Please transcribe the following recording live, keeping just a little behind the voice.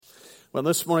Well,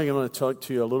 this morning I'm going to talk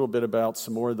to you a little bit about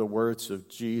some more of the words of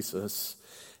Jesus.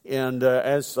 And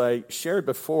as I shared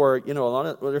before,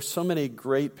 there's so many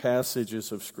great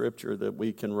passages of Scripture that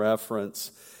we can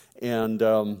reference. And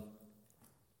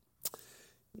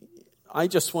I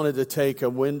just wanted to take a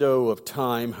window of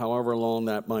time, however long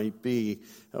that might be,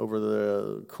 over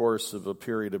the course of a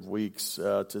period of weeks,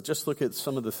 to just look at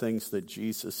some of the things that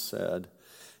Jesus said.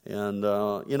 And,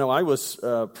 I was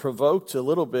provoked a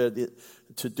little bit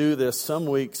to do this some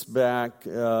weeks back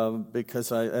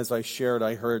because as I shared,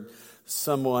 I heard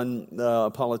someone, a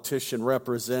politician,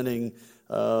 representing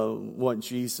what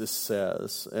Jesus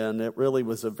says. And it really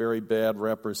was a very bad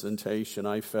representation,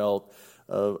 I felt,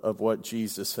 of what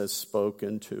Jesus has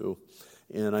spoken to.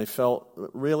 And I felt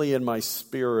really in my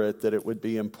spirit that it would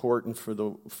be important for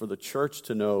the church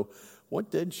to know,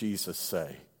 what did Jesus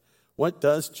say? What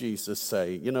does Jesus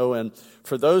say? And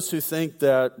for those who think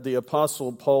that the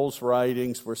Apostle Paul's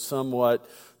writings were somewhat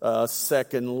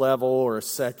second level or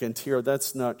second tier,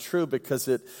 that's not true, because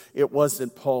it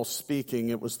wasn't Paul speaking,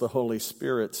 it was the Holy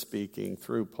Spirit speaking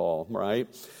through Paul, right?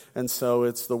 And so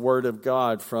it's the Word of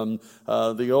God from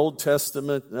the Old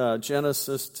Testament,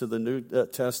 Genesis, to the New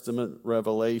Testament,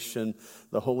 Revelation.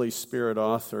 The Holy Spirit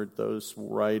authored those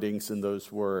writings and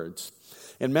those words.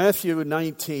 In Matthew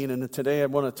 19, and today I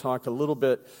want to talk a little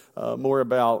bit more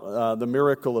about the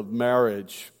miracle of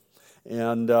marriage.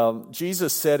 And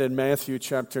Jesus said in Matthew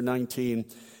chapter 19,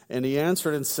 and he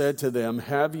answered and said to them,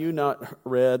 have you not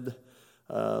read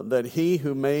that he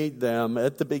who made them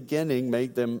at the beginning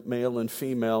made them male and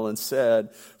female, and said,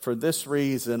 for this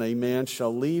reason a man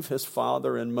shall leave his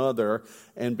father and mother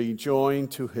and be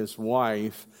joined to his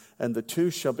wife, and the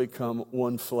two shall become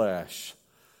one flesh.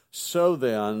 So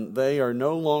then, they are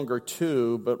no longer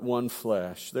two, but one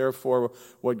flesh. Therefore,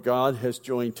 what God has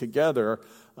joined together,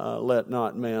 let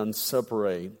not man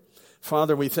separate.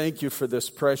 Father, we thank you for this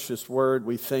precious word.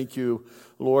 We thank you,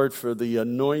 Lord, for the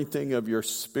anointing of your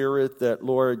Spirit that,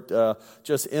 Lord,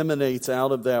 just emanates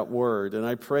out of that word. And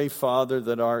I pray, Father,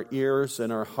 that our ears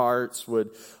and our hearts would,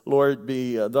 Lord,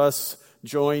 be thus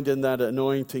joined in that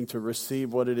anointing to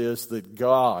receive what it is that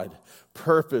God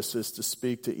purposes to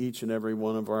speak to each and every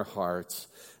one of our hearts.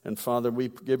 And Father, we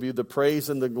give you the praise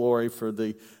and the glory for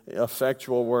the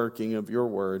effectual working of your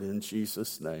word in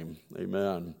Jesus' name.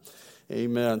 Amen.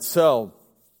 Amen. So,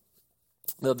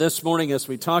 this morning as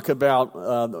we talk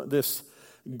about this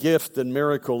gift and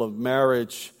miracle of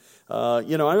marriage,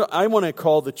 I want to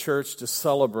call the church to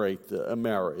celebrate a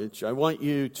marriage. I want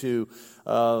you to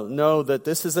know that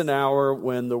this is an hour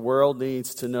when the world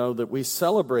needs to know that we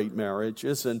celebrate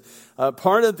marriages. And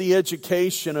part of the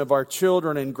education of our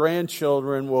children and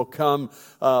grandchildren will come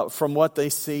from what they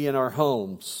see in our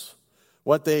homes,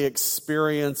 what they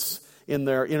experience in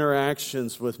their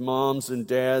interactions with moms and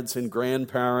dads and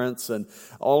grandparents and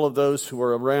all of those who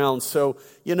are around. So,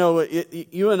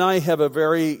 you and I have a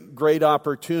very great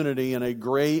opportunity and a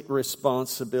great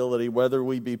responsibility, whether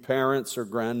we be parents or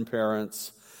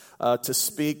grandparents, to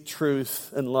speak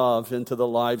truth and love into the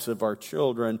lives of our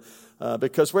children,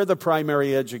 because we're the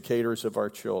primary educators of our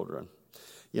children.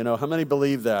 How many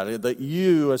believe that? That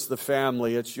you as the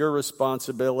family, it's your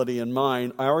responsibility and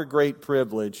mine, our great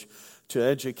privilege, to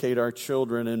educate our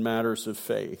children in matters of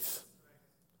faith.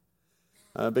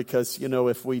 Because,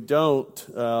 if we don't,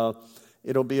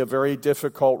 it'll be a very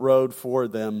difficult road for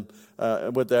them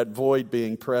with that void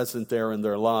being present there in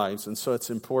their lives. And so it's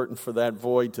important for that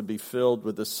void to be filled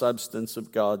with the substance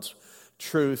of God's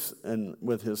truth and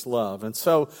with His love. And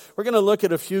so we're going to look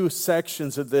at a few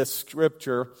sections of this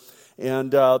scripture.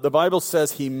 And the Bible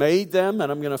says He made them,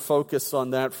 and I'm going to focus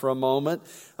on that for a moment.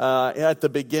 At the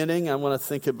beginning, I want to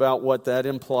think about what that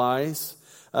implies.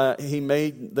 He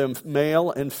made them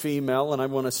male and female, and I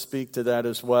want to speak to that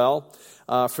as well.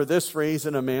 For this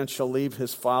reason, a man shall leave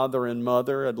his father and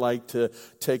mother. I'd like to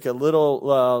take a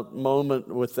little moment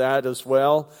with that as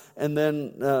well. And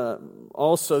then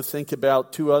also think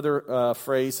about two other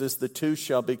phrases. The two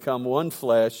shall become one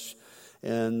flesh.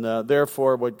 And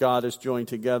therefore, what God has joined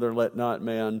together, let not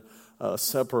man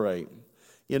separate.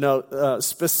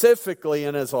 Specifically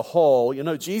and as a whole,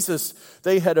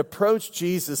 they had approached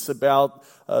Jesus about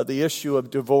the issue of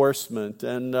divorcement.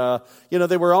 And,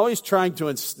 they were always trying to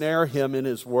ensnare him in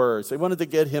his words. They wanted to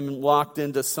get him locked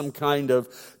into some kind of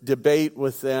debate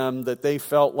with them that they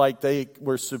felt like they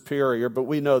were superior. But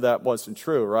we know that wasn't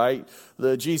true, right?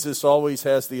 Jesus always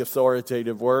has the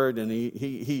authoritative word, and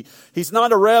he's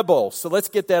not a rebel. So let's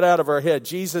get that out of our head.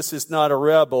 Jesus is not a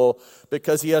rebel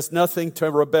because he has nothing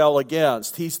to rebel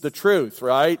against. He's the truth,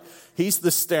 right? He's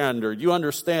the standard. You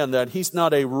understand that. He's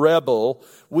not a rebel.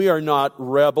 We are not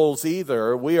rebels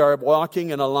either. We are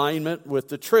walking in alignment with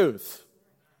the truth.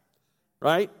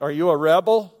 Right? Are you a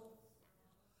rebel?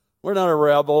 We're not a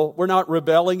rebel. We're not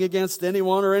rebelling against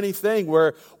anyone or anything.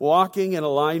 We're walking in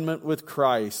alignment with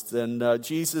Christ. And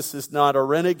Jesus is not a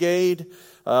renegade.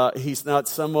 He's not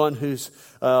someone who's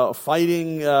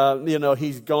fighting,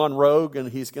 he's gone rogue and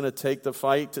he's going to take the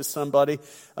fight to somebody.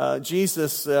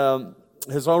 Jesus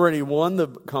has already won the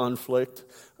conflict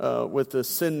with the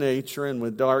sin nature and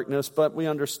with darkness, but we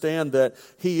understand that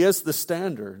he is the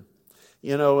standard.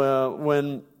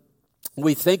 When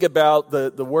we think about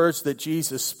the words that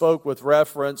Jesus spoke with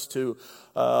reference to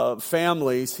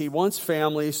families, he wants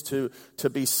families to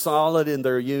be solid in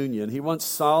their union. He wants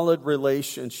solid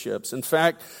relationships. In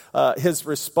fact, his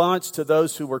response to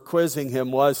those who were quizzing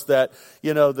him was that,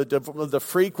 the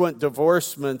frequent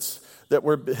divorcements that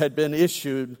had been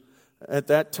issued at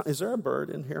that time. Is there a bird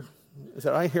in here?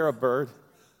 I hear a bird.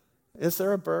 Is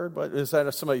there a bird? But is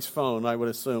that somebody's phone, I would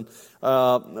assume?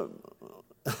 That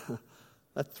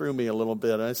threw me a little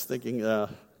bit. I was thinking, you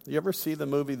ever see the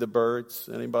movie The Birds?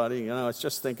 Anybody? I was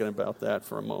just thinking about that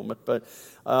for a moment. But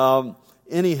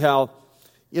anyhow,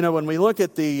 when we look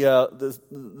at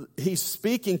he's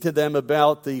speaking to them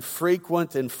about the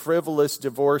frequent and frivolous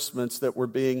divorcements that were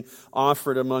being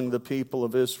offered among the people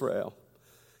of Israel.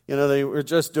 They were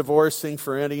just divorcing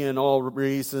for any and all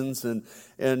reasons. And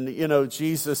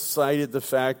Jesus cited the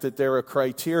fact that there are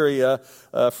criteria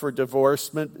for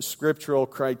divorcement, scriptural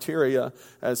criteria,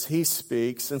 as he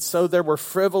speaks. And so there were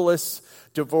frivolous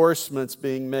divorcements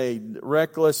being made,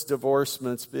 reckless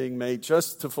divorcements being made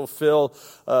just to fulfill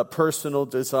personal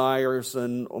desires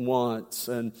and wants.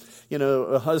 And,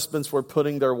 husbands were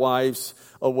putting their wives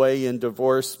away in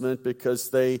divorcement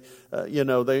because they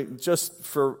just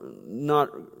for not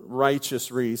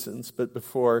righteous reasons, but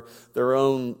before their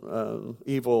own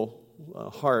evil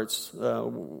hearts,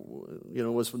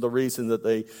 was the reason that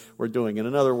they were doing it.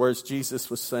 In other words, Jesus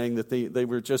was saying that they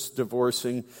were just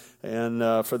divorcing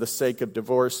and for the sake of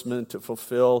divorcement to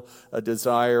fulfill a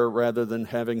desire rather than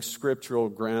having scriptural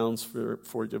grounds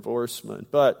for divorcement.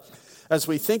 But as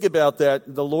we think about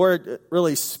that, the Lord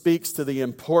really speaks to the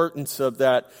importance of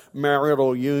that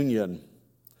marital union.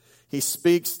 He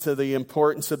speaks to the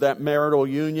importance of that marital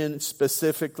union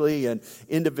specifically in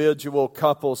individual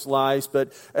couples' lives.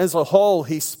 But as a whole,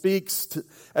 he speaks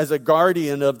as a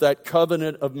guardian of that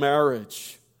covenant of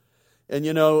marriage. And,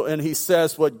 and he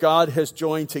says what God has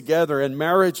joined together. And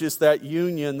marriage is that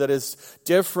union that is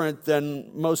different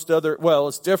than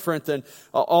it's different than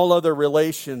all other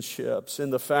relationships in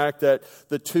the fact that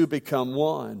the two become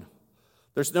one.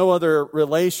 There's no other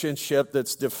relationship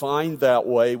that's defined that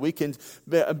way. We can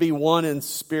be one in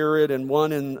spirit and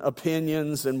one in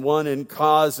opinions and one in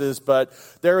causes, but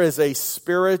there is a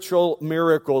spiritual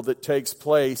miracle that takes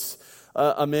place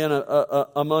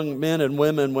among men and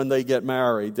women when they get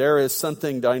married. There is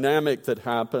something dynamic that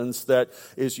happens that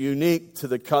is unique to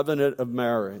the covenant of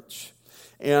marriage.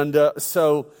 And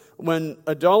so when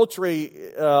adultery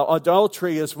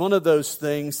is one of those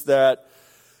things that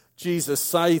Jesus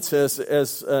cites as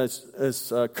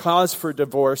a cause for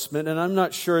divorcement, and I'm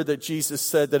not sure that Jesus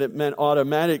said that it meant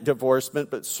automatic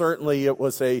divorcement, but certainly it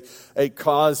was a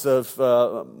cause of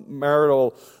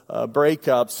marital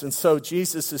breakups. And so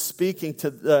Jesus is speaking to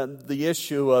the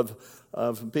issue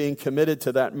of being committed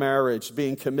to that marriage,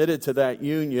 being committed to that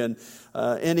union.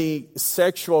 Any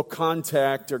sexual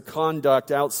contact or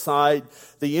conduct outside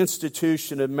the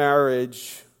institution of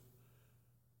marriage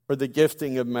or the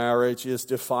gifting of marriage is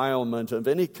defilement of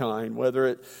any kind, whether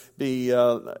it be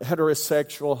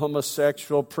heterosexual,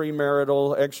 homosexual,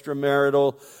 premarital,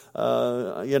 extramarital,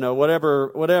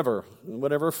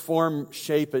 whatever form,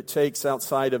 shape it takes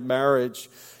outside of marriage.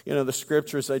 The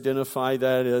scriptures identify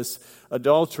that as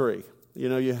adultery.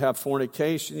 You have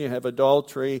fornication, you have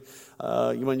adultery.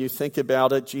 When you think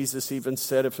about it, Jesus even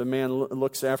said if a man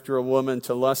looks after a woman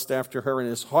to lust after her in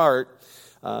his heart,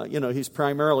 he's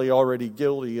primarily already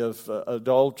guilty of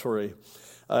adultery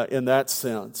in that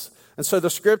sense. And so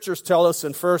the scriptures tell us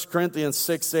in 1 Corinthians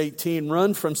 6:18,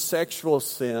 run from sexual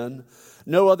sin.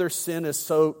 No other sin is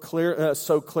so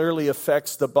clearly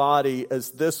affects the body as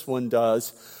this one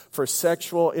does. For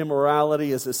sexual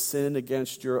immorality is a sin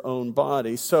against your own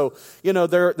body. So,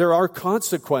 there are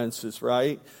consequences,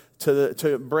 right,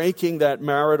 to breaking that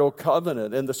marital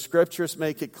covenant. And the scriptures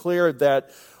make it clear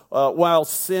that while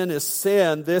sin is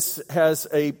sin, this has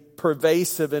a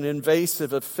pervasive and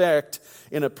invasive effect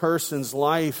in a person's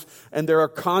life, and there are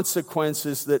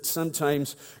consequences that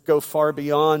sometimes go far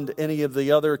beyond any of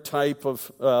the other type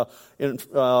of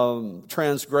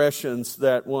transgressions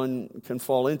that one can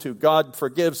fall into. God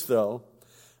forgives, though.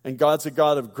 And God's a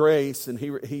God of grace, and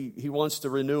He wants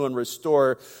to renew and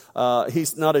restore.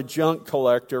 He's not a junk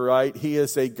collector, right? He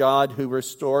is a God who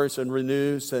restores and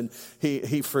renews, and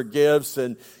He forgives.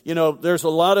 And, there's a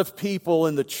lot of people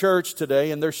in the church today,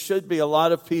 and there should be a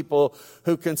lot of people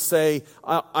who can say,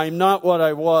 I'm not what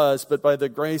I was, but by the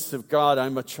grace of God,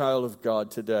 I'm a child of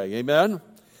God today. Amen?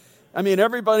 I mean,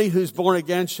 everybody who's born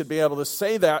again should be able to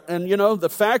say that. And, the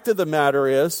fact of the matter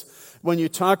is, when you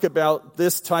talk about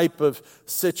this type of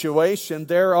situation,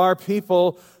 there are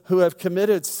people who have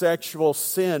committed sexual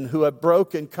sin, who have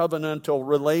broken covenantal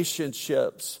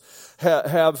relationships,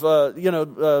 have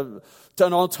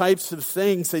done all types of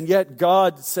things, and yet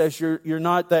God says you're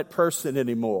not that person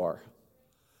anymore.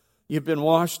 You've been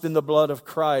washed in the blood of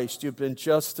Christ. You've been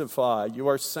justified. You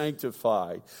are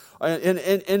sanctified. And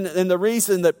the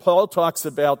reason that Paul talks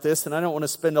about this, and I don't want to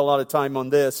spend a lot of time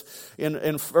on this, in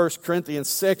 1 Corinthians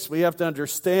 6, we have to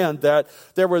understand that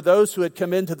there were those who had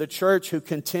come into the church who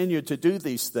continued to do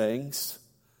these things.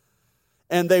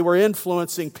 And they were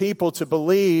influencing people to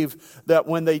believe that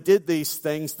when they did these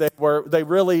things, they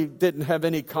really didn't have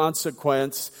any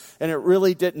consequence, and it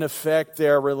really didn't affect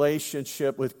their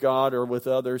relationship with God or with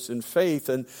others in faith.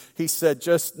 And he said,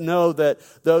 just know that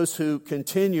those who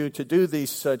continue to do these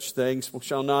such things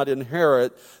shall not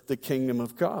inherit the kingdom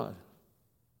of God.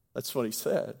 That's what he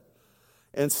said.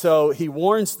 And so he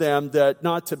warns them that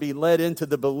not to be led into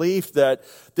the belief that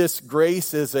this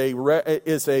grace is a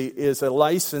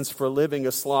license for living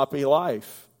a sloppy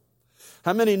life.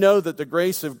 How many know that the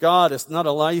grace of God is not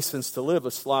a license to live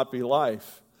a sloppy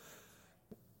life?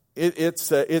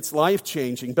 It's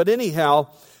life-changing. But anyhow,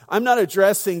 I'm not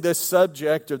addressing this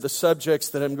subject or the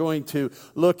subjects that I'm going to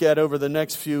look at over the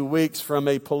next few weeks from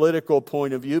a political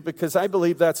point of view, because I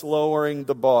believe that's lowering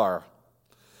the bar.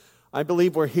 I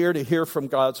believe we're here to hear from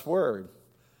God's Word,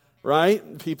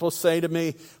 right? People say to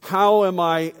me, how am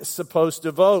I supposed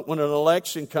to vote when an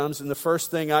election comes? And the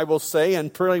first thing I will say,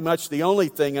 and pretty much the only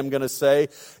thing I'm going to say,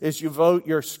 is you vote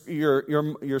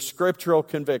your scriptural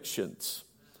convictions.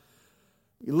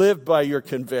 You live by your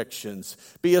convictions.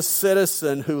 Be a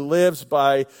citizen who lives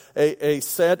by a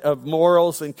set of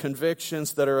morals and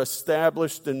convictions that are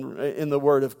established in the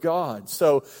Word of God.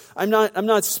 So I'm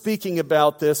not speaking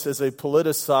about this as a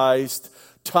politicized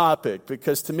topic,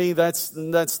 because to me that's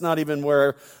not even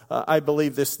where I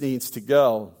believe this needs to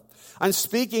go. I'm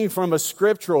speaking from a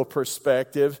scriptural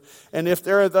perspective, and if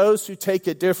there are those who take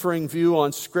a differing view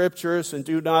on scriptures and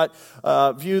do not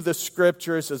view the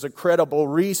scriptures as a credible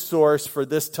resource for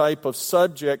this type of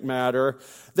subject matter,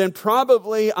 then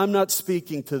probably I'm not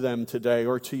speaking to them today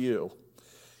or to you.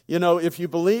 If you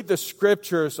believe the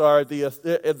scriptures are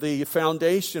the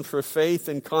foundation for faith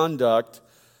and conduct,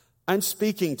 I'm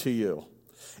speaking to you.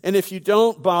 And if you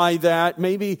don't buy that,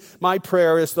 maybe my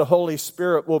prayer is the Holy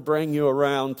Spirit will bring you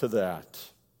around to that.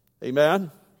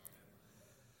 Amen?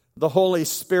 The Holy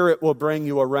Spirit will bring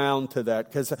you around to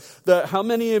that. Because how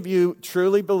many of you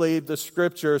truly believe the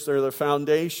Scriptures are the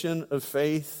foundation of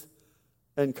faith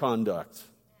and conduct?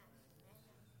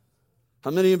 How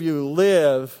many of you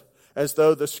live as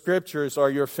though the Scriptures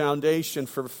are your foundation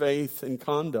for faith and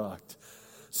conduct?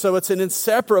 So it's an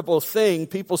inseparable thing.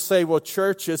 People say, well,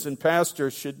 churches and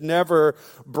pastors should never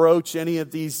broach any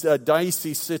of these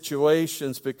dicey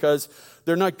situations because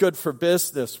they're not good for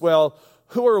business. Well,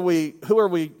 who are we,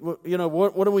 what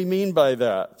do we mean by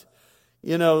that?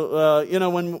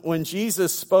 When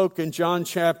Jesus spoke in John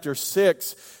chapter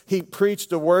 6, he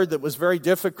preached a word that was very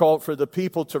difficult for the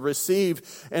people to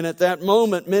receive. And at that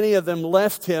moment, many of them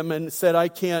left him and said,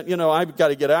 I've got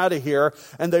to get out of here.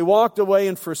 And they walked away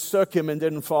and forsook him and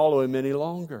didn't follow him any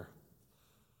longer.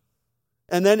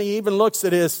 And then he even looks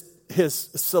at his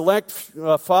select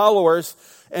followers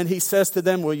and he says to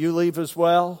them, will you leave as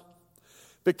well?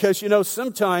 Because,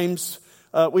 sometimes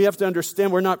we have to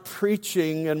understand we're not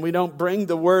preaching and we don't bring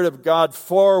the Word of God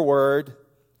forward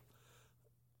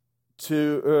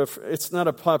to, it's not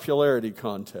a popularity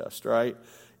contest, right?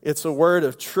 It's a word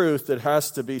of truth that has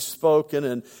to be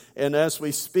spoken. And as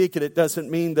we speak it, it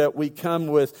doesn't mean that we come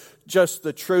with just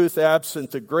the truth absent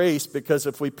the grace, because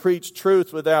if we preach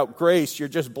truth without grace, you're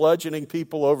just bludgeoning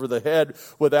people over the head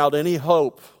without any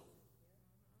hope.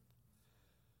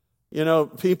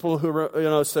 People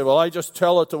who, say, well, I just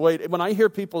tell it the way. When I hear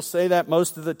people say that,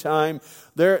 most of the time,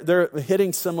 they're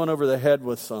hitting someone over the head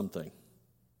with something.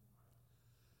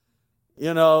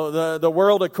 the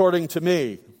world according to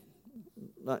me.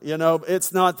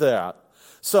 It's not that.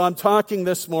 So I'm talking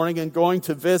this morning and going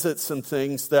to visit some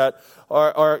things that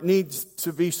are needs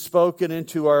to be spoken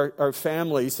into our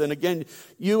families. And again,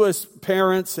 you as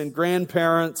parents and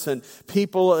grandparents and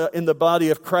people in the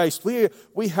body of Christ,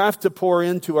 we have to pour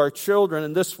into our children,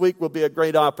 and this week will be a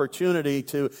great opportunity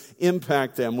to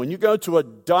impact them. When you go to a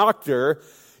doctor,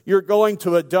 you're going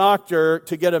to a doctor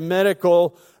to get a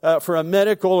medical for a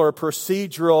medical or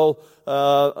procedural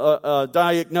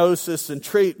diagnosis and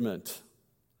treatment.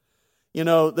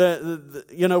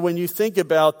 When you think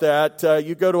about that,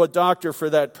 you go to a doctor for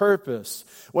that purpose.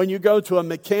 When you go to a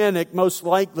mechanic, most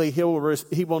likely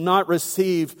you will not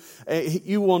receive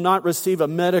a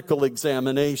medical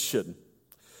examination,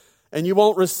 and you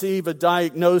won't receive a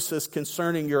diagnosis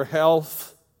concerning your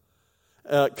health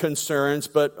concerns,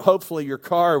 but hopefully your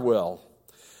car will.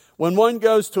 When one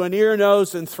goes to an ear,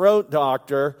 nose, and throat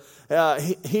doctor,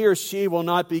 he or she will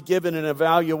not be given an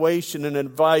evaluation and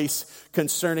advice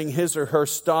concerning his or her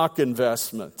stock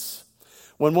investments.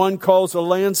 When one calls a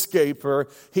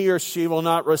landscaper, he or she will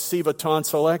not receive a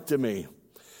tonsillectomy.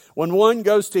 When one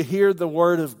goes to hear the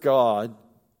word of God,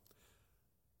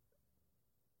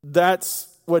 that's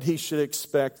what he should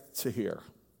expect to hear.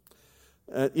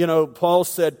 Paul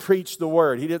said, preach the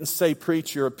word. He didn't say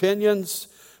preach your opinions,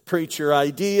 preach your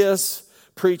ideas,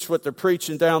 preach what they're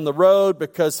preaching down the road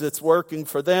because it's working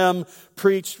for them.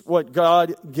 Preach what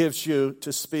God gives you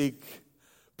to speak.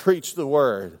 Preach the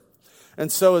word. And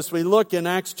so as we look in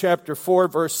Acts chapter 4,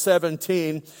 verse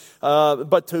 17,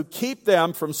 but to keep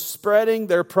them from spreading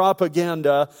their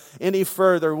propaganda any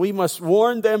further, we must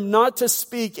warn them not to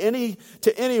speak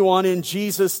to anyone in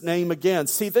Jesus' name again.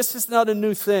 See, this is not a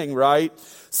new thing, right?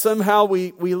 Somehow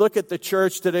we look at the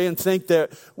church today and think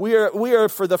that we are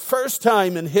for the first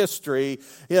time in history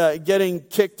getting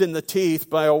kicked in the teeth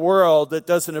by a world that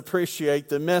doesn't appreciate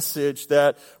the message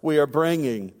that we are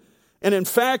bringing. And in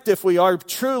fact, if we are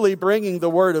truly bringing the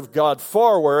Word of God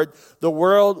forward, the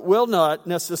world will not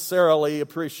necessarily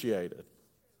appreciate it.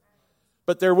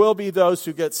 But there will be those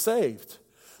who get saved.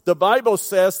 The Bible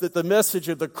says that the message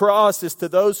of the cross is to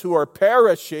those who are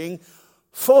perishing,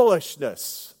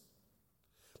 foolishness.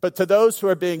 But to those who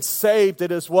are being saved,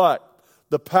 it is what?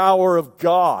 The power of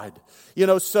God.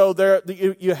 So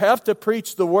you have to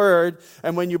preach the Word,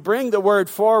 and when you bring the Word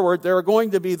forward, there are going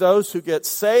to be those who get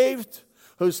saved,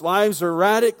 whose lives are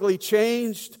radically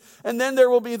changed, and then there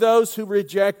will be those who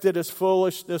reject it as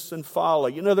foolishness and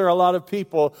folly. There are a lot of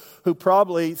people who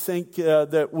probably think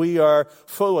that we are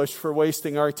foolish for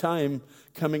wasting our time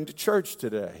coming to church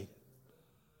today.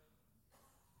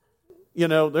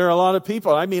 There are a lot of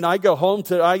people. I go home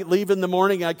I leave in the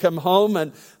morning, I come home,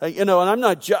 and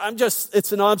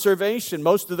it's an observation.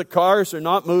 Most of the cars are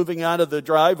not moving out of the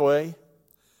driveway.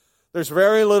 There's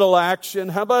very little action.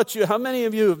 How about you? How many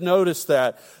of you have noticed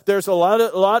that? There's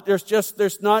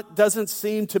doesn't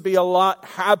seem to be a lot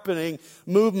happening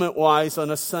movement-wise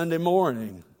on a Sunday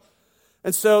morning.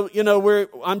 And so,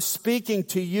 I'm speaking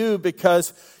to you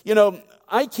because,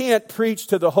 I can't preach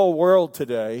to the whole world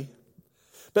today,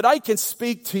 but I can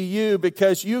speak to you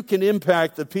because you can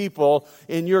impact the people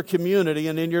in your community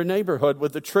and in your neighborhood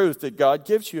with the truth that God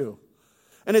gives you.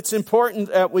 And it's important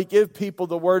that we give people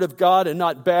the Word of God and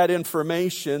not bad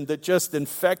information that just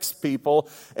infects people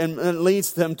and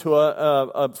leads them to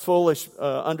a foolish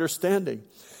understanding.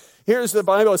 Here's the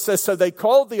Bible. It says, so they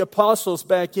called the apostles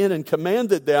back in and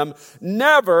commanded them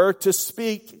never to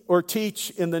speak or teach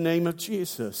in the name of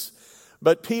Jesus.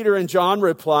 But Peter and John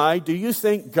replied, do you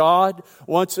think God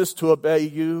wants us to obey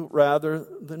you rather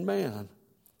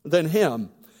than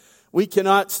him? We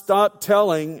cannot stop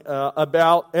telling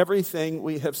about everything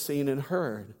we have seen and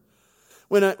heard.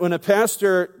 When a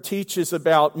pastor teaches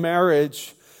about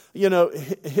marriage,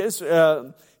 his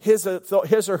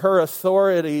or her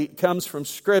authority comes from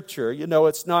Scripture.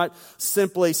 It's not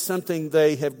simply something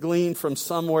they have gleaned from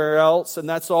somewhere else, and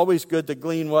that's always good to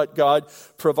glean what God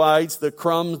provides, the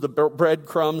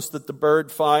breadcrumbs that the bird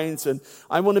finds. And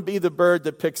I want to be the bird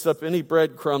that picks up any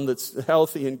breadcrumb that's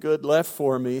healthy and good left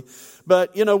for me.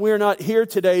 But, we're not here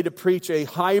today to preach a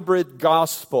hybrid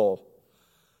gospel.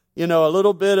 A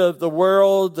little bit of the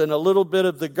world and a little bit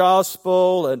of the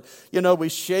gospel, and, we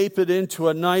shape it into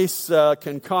a nice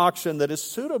concoction that is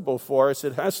suitable for us.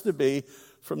 It has to be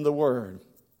from the Word.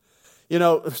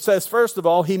 It says, first of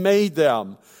all, He made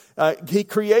them. He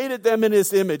created them in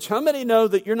His image. How many know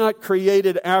that you're not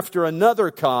created after another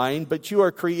kind, but you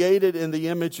are created in the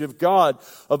image of God?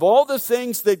 Of all the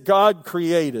things that God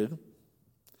created,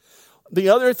 the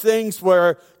other things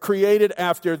were created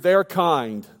after their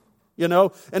kind.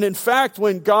 And in fact,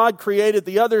 when God created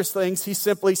the other things, he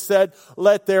simply said,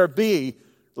 let there be.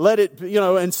 Let it,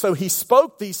 and so he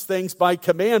spoke these things by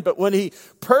command. But when he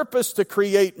purposed to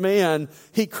create man,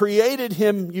 he created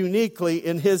him uniquely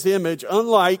in his image.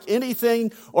 Unlike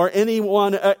anything or any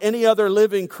other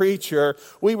living creature,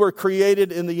 we were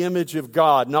created in the image of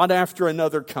God, not after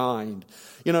another kind.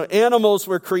 Animals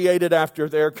were created after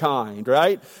their kind,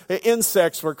 right?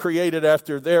 Insects were created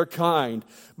after their kind.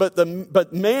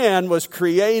 But man was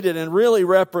created and really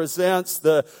represents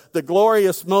the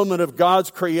glorious moment of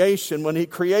God's creation when he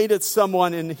created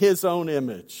someone in his own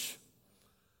image.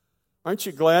 Aren't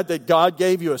you glad that God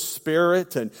gave you a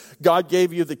spirit and God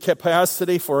gave you the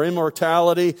capacity for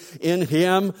immortality in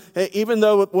him? Even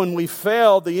though when we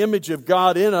fell, the image of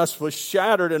God in us was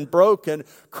shattered and broken,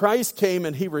 Christ came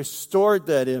and he restored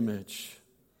that image.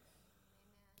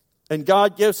 And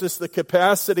God gives us the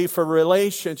capacity for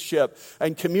relationship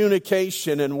and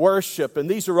communication and worship. And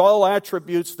these are all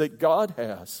attributes that God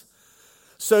has.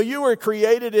 So you were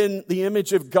created in the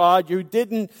image of God.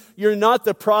 You're not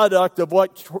the product of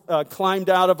what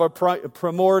climbed out of a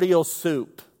primordial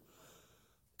soup.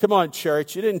 Come on,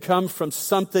 church. You didn't come from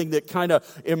something that kind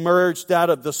of emerged out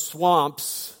of the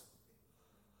swamps.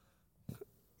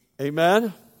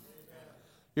 Amen?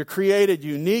 You're created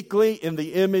uniquely in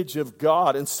the image of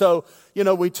God. And so,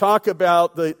 we talk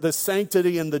about the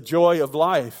sanctity and the joy of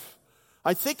life.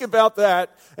 I think about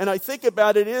that, and I think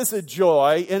about it is a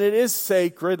joy, and it is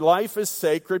sacred. Life is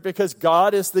sacred because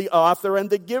God is the author and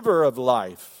the giver of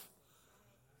life.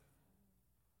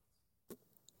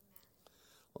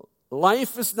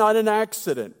 Life is not an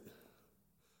accident.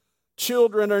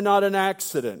 Children are not an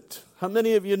accident. How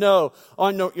many of you know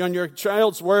on your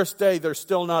child's worst day, they're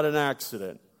still not an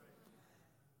accident?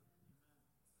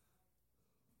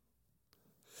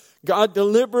 God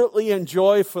deliberately and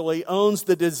joyfully owns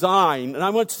the design. And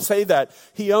I want to say that.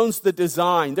 He owns the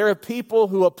design. There are people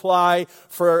who apply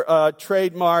for a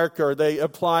trademark or they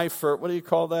apply for, what do you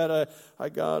call that?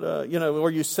 Or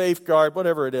you safeguard,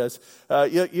 whatever it is.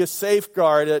 You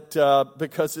safeguard it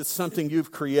because it's something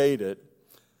you've created.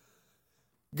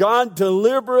 God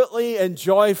deliberately and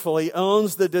joyfully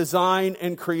owns the design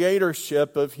and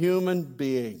creatorship of human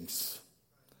beings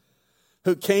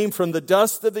who came from the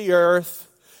dust of the earth.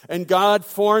 And God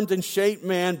formed and shaped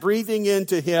man, breathing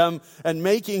into him and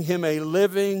making him a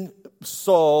living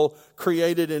soul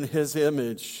created in his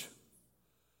image.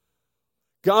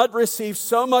 God receives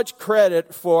so much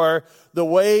credit for the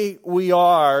way we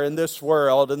are in this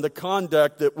world and the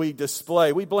conduct that we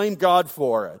display. We blame God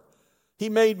for it. He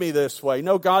made me this way.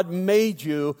 No, God made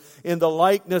you in the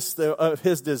likeness of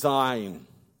his design.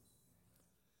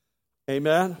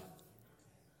 Amen?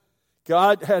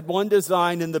 God had one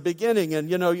design in the beginning, and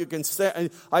you can say,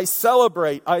 I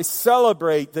celebrate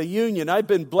the union. I've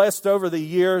been blessed over the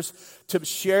years to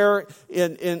share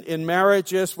in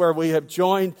marriages where we have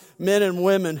joined men and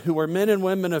women who were men and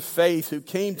women of faith who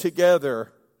came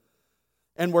together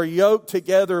and were yoked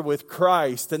together with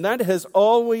Christ. And that has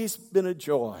always been a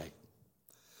joy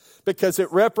because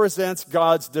it represents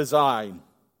God's design.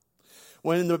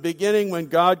 When in the beginning, when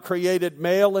God created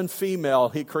male and female,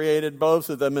 he created both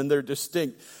of them and they're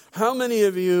distinct. How many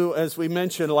of you, as we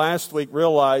mentioned last week,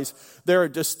 realize there are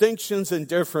distinctions and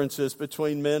differences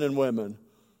between men and women?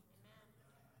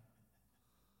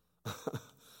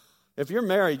 If you're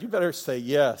married, you better say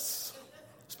yes,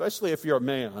 especially if you're a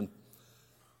man.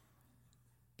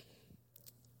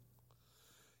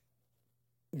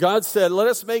 God said, let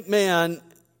us make man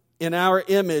in our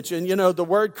image. And the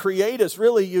word create is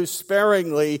really used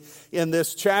sparingly in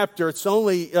this chapter. It's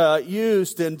only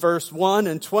used in verse 1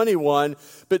 and 21.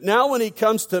 But now when he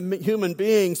comes to human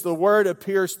beings, the word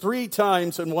appears 3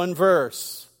 times in one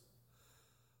verse.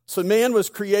 So man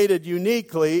was created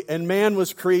uniquely, and man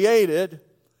was created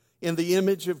in the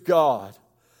image of God.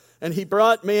 And he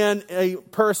brought man a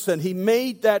person. He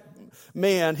made that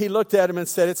man, he looked at him and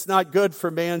said, it's not good for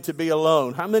man to be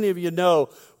alone. How many of you know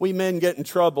we men get in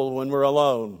trouble when we're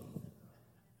alone?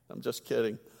 I'm just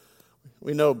kidding.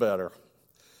 We know better.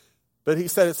 But he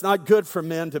said it's not good for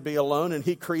men to be alone, and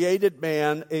he created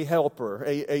man a helper,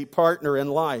 a partner in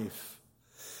life.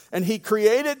 And he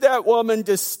created that woman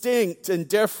distinct and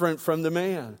different from the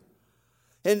man.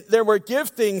 And there were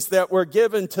giftings that were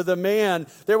given to the man.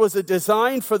 There was a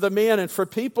design for the man. And for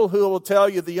people who will tell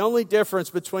you the only difference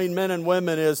between men and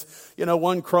women is,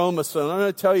 one chromosome, I'm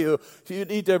going to tell you, you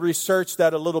need to research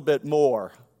that a little bit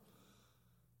more.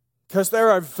 Because there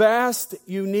are vast,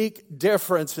 unique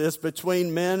differences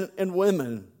between men and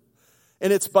women.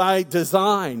 And it's by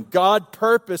design. God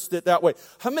purposed it that way.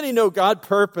 How many know God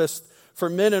purposed for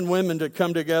men and women to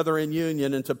come together in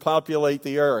union and to populate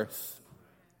the earth.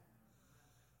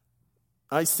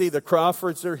 I see the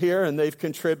Crawfords are here, and they've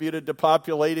contributed to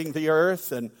populating the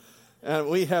earth. And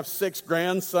we have 6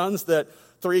 grandsons that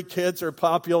 3 kids are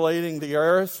populating the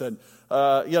earth. And,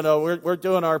 we're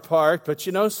doing our part. But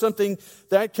you know something?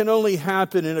 That can only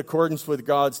happen in accordance with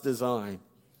God's design.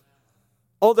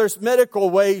 Oh, there's medical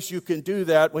ways you can do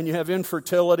that when you have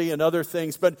infertility and other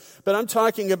things. But I'm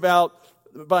talking about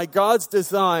by God's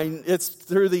design, it's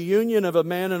through the union of a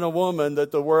man and a woman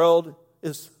that the world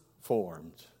is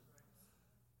formed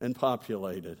and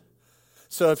populated.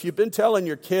 So if you've been telling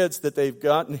your kids that they've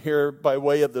gotten here by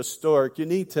way of the stork, you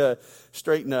need to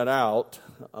straighten that out.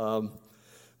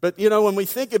 But, when we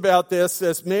think about this,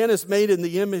 as man is made in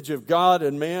the image of God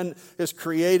and man is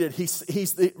created,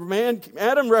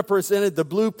 Adam represented the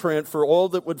blueprint for all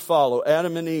that would follow.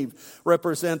 Adam and Eve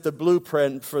represent the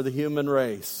blueprint for the human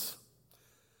race.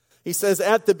 He says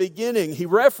at the beginning, he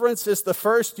references the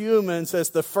first humans as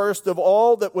the first of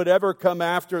all that would ever come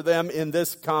after them in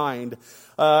this kind,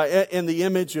 in the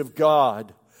image of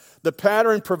God. The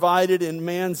pattern provided in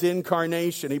man's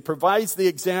incarnation. He provides the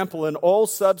example in all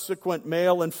subsequent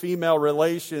male and female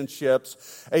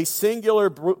relationships, a singular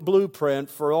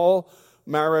blueprint for all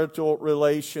marital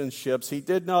relationships. He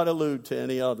did not allude to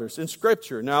any others in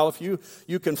Scripture. Now, if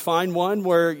you can find one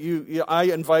where I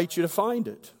invite you to find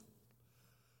it.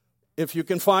 If you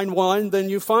can find one, then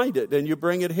you find it and you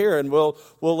bring it here, and we'll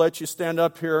let you stand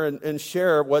up here and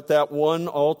share what that one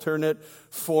alternate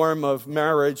form of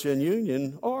marriage and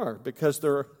union are, because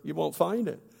you won't find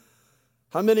it.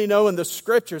 How many know in the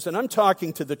Scriptures, and I'm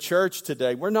talking to the church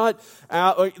today,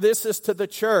 this is to the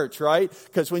church, right?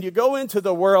 Because when you go into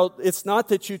the world, it's not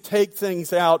that you take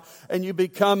things out and you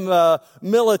become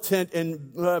militant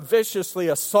and viciously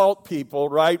assault people,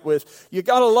 right? You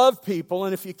got to love people,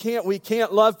 and if we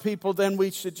can't love people, then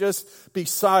we should just be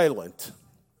silent.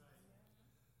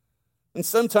 And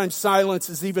sometimes silence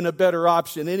is even a better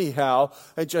option anyhow,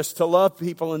 and just to love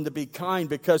people and to be kind,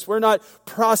 because we're not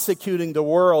prosecuting the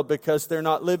world because they're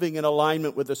not living in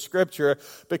alignment with the Scripture.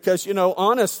 Because,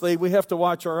 honestly, we have to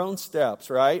watch our own steps,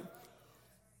 right?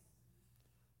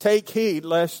 Take heed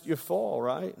lest you fall,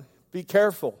 right? Be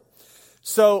careful.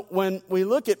 So when we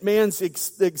look at man's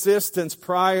existence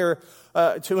prior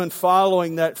to and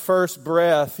following that first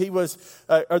breath, he was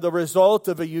the result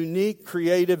of a unique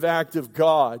creative act of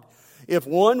God. If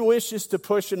one wishes to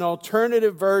push an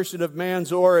alternative version of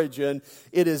man's origin,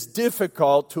 it is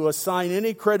difficult to assign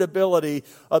any credibility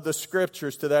of the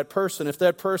Scriptures to that person. If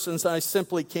that person's, I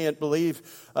simply can't believe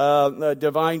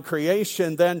divine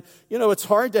creation, then, it's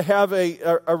hard to have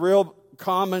a real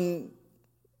common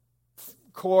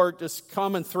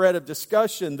thread of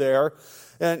discussion there.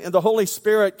 And the Holy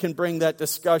Spirit can bring that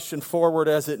discussion forward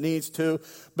as it needs to.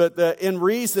 But in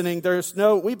reasoning,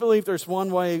 we believe there's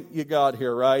one way you got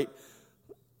here, right?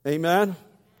 Amen?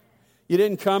 You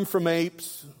didn't come from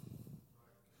apes.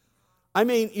 I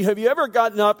mean, have you ever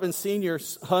gotten up and seen your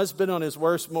husband on his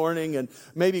worst morning and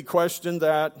maybe questioned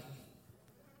that?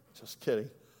 Just kidding.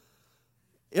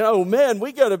 Men,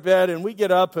 we go to bed and we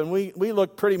get up and we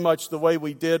look pretty much the way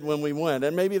we did when we went.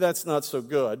 And maybe that's not so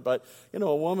good, but, a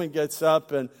woman gets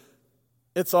up and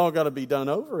it's all got to be done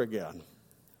over again.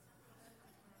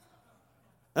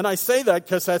 And I say that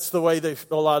because that's the way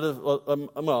a lot of,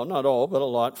 not all, but a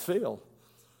lot feel.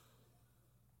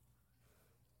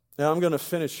 Now, I'm going to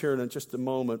finish here in just a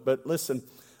moment, but listen,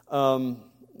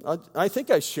 I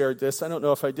think I shared this. I don't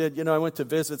know if I did. I went to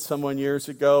visit someone years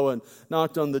ago and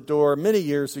knocked on the door many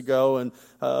years ago, and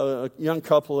a young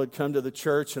couple had come to the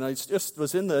church, and I just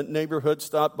was in the neighborhood,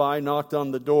 stopped by, knocked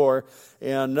on the door,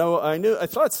 and I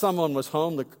thought someone was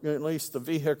home. At least the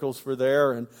vehicles were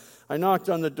there, and I knocked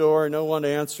on the door, and no one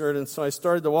answered, and so I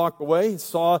started to walk away and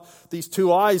saw these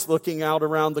 2 eyes looking out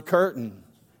around the curtain.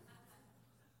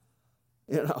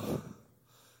 And,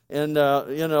 then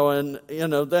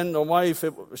the wife,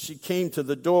 she came to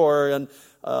the door, and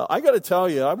I got to tell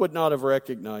you, I would not have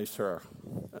recognized her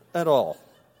at all.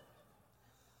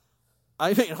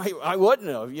 I mean, I wouldn't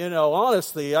have,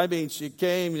 honestly. I mean, she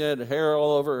came, had hair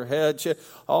all over her head. She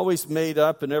always made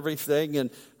up and everything,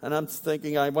 and I'm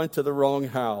thinking I went to the wrong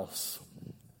house.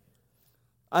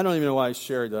 I don't even know why I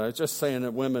shared that. I was just saying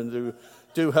that women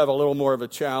do have a little more of a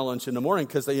challenge in the morning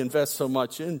because they invest so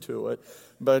much into it.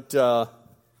 But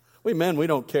we men, we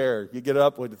don't care. You get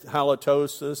up with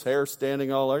halitosis, hair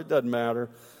standing all over, it doesn't matter.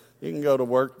 You can go to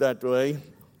work that way.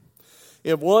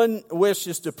 If one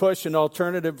wishes to push an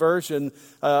alternative version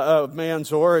of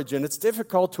man's origin, it's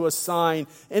difficult to assign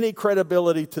any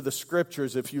credibility to the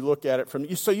Scriptures if you look at it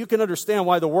so you can understand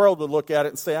why the world would look at it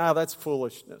and say, that's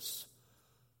foolishness.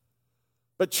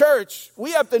 But church,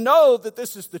 we have to know that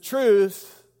this is the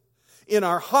truth in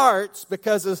our hearts,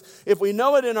 because if we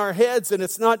know it in our heads and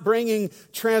it's not bringing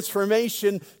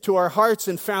transformation to our hearts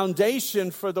and foundation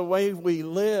for the way we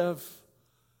live,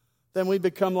 then we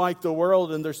become like the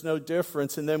world and there's no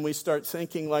difference. And then we start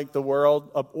thinking like the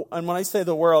world. And when I say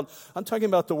the world, I'm talking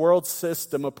about the world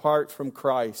system apart from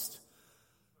Christ.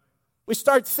 We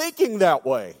start thinking that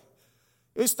way.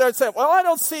 We start saying, well, I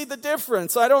don't see the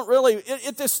difference.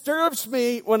 It disturbs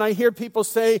me when I hear people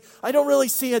say, I don't really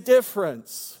see a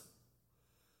difference.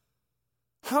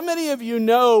 How many of you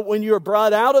know when you're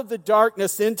brought out of the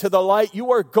darkness into the light,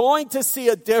 you are going to see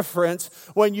a difference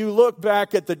when you look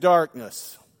back at the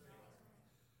darkness?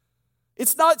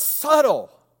 It's not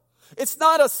subtle. It's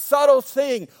not a subtle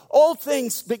thing. Old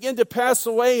things begin to pass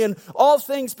away and all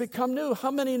things become new.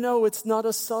 How many know it's not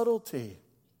a subtlety?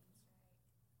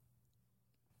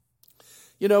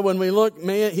 You know, when we look,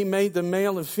 he made the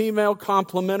male and female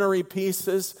complementary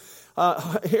pieces.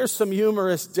 Here's some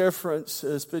humorous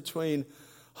differences between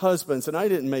husbands. And I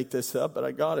didn't make this up, but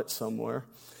I got it somewhere.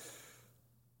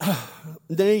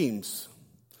 Names.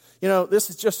 You know, this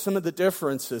is just some of the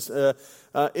differences.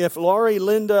 If Lori,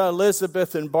 Linda,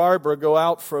 Elizabeth, and Barbara go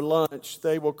out for lunch,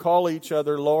 they will call each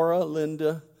other Laura,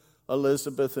 Linda,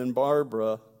 Elizabeth, and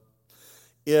Barbara.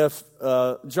 If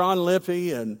John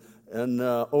Lippy and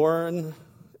Orrin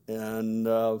and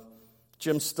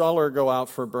Jim Stuller go out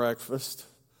for breakfast,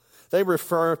 they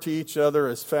refer to each other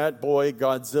as Fat Boy,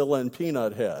 Godzilla, and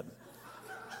Peanut Head.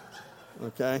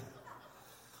 Okay?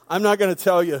 I'm not going to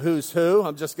tell you who's who.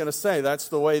 I'm just going to say that's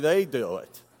the way they do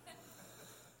it.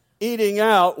 Eating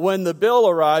out, when the bill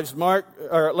arrives,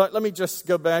 let me just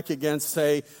go back again,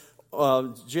 say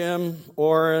Jim,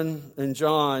 Orrin, and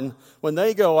John, when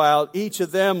they go out, each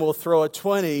of them will throw a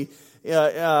 20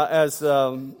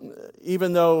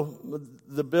 even though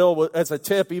the bill was, as a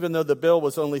tip, even though the bill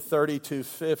was only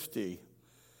 $32.50.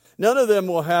 None of them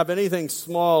will have anything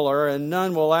smaller, and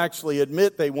none will actually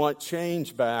admit they want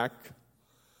change back.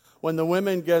 When the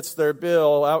women gets their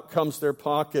bill, out comes their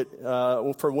pocket,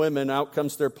 for women, out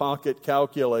comes their pocket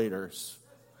calculators.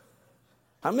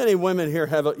 How many women here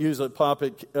use a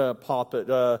pocket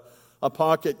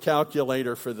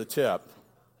calculator for the tip?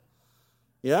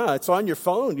 Yeah, it's on your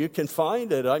phone. You can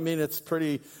find it. I mean, it's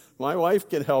pretty, my wife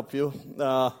can help you.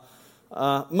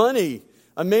 Money.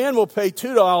 A man will pay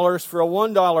 $2 for a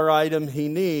 $1 item he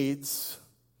needs.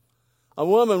 A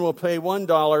woman will pay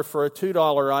 $1 for a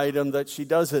 $2 item that she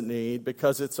doesn't need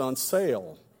because it's on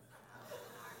sale.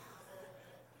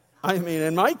 I mean,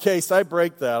 in my case, I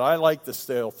break that. I like the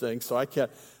sale thing, so I can't.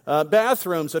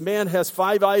 Bathrooms. A man has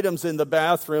 5 items in the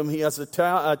bathroom. He has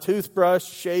a toothbrush,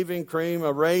 shaving cream,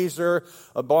 a razor,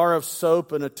 a bar of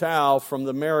soap, and a towel from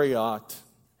the Marriott.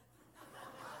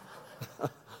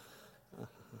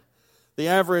 The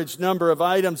average number of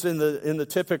items in the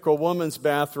typical woman's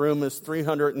bathroom is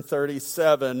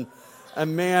 337. A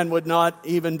man would not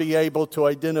even be able to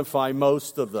identify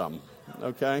most of them.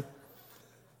 Okay?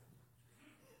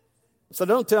 So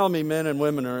don't tell me men and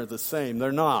women are the same.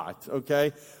 They're not,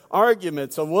 okay?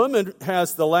 Arguments. A woman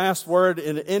has the last word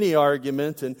in any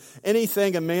argument, and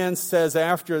anything a man says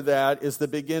after that is the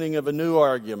beginning of a new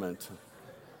argument.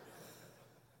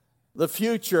 The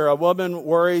future. A woman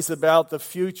worries about the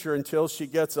future until she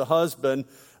gets a husband.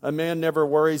 A man never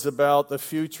worries about the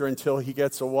future until he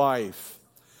gets a wife.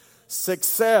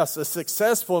 Success. A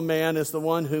successful man is the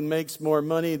one who makes more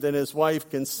money than his wife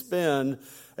can spend.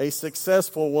 A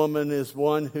successful woman is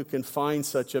one who can find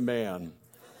such a man.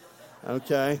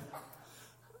 Okay?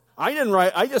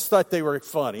 I just thought they were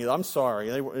funny. I'm sorry.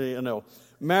 They were,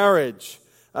 Marriage.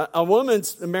 A woman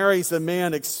marries a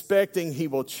man expecting he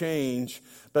will change,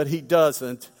 but he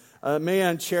doesn't. A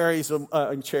man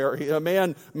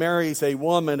marries a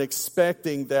woman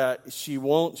expecting that she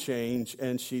won't change,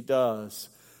 and she does.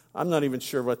 I'm not even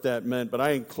sure what that meant, but I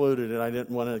included it. I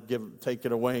didn't want to take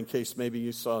it away in case maybe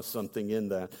you saw something in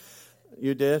that.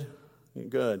 You did?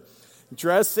 Good.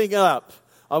 Dressing up.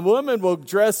 A woman will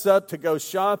dress up to go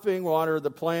shopping, water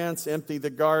the plants, empty the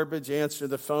garbage, answer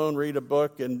the phone, read a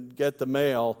book, and get the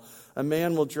mail. A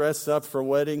man will dress up for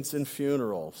weddings and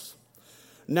funerals.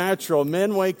 Natural.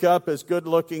 Men wake up as good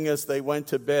looking as they went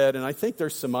to bed, and I think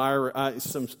there's some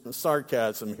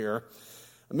sarcasm here.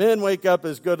 Men wake up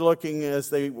as good looking as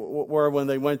they were when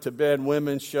they went to bed.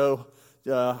 Women show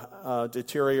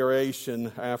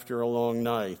deterioration after a long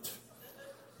night.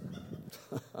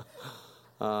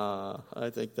 I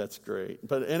think that's great.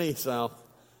 But anyhow,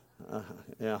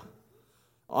 yeah.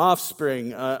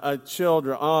 offspring,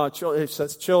 children. It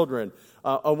says children.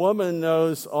 A woman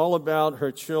knows all about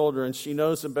her children. She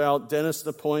knows about dentist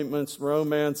appointments,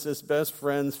 romances, best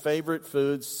friends, favorite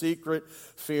foods, secret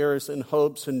fears and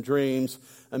hopes and dreams.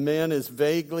 A man is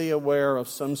vaguely aware of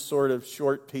some sort of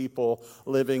short people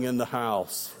living in the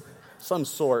house. Some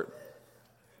sort.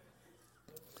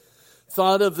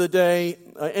 Thought of the day,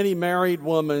 any married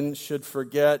woman should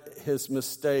forget his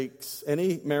mistakes.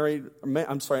 Any married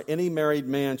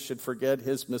man should forget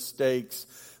his mistakes.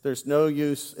 There's no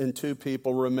use in two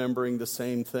people remembering the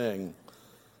same thing.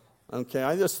 Okay,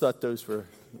 I just thought those were,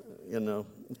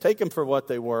 take them for what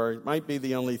they were. It might be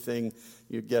the only thing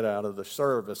you get out of the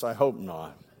service. I hope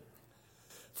not.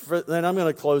 Then I'm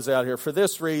going to close out here. For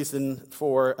this reason,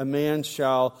 for a man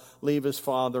shall leave his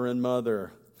father and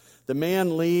mother. The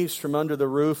man leaves from under the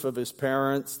roof of his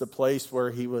parents, the place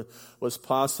where he was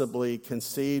possibly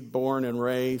conceived, born, and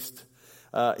raised.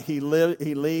 He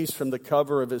leaves from the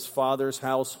cover of his father's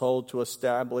household to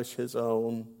establish his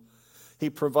own. He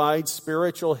provides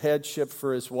spiritual headship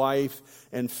for his wife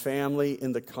and family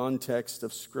in the context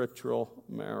of scriptural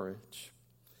marriage.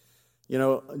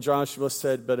 Joshua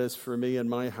said, "But as for me and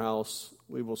my house,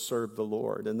 we will serve the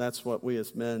Lord." And that's what we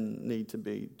as men need to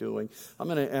be doing. I'm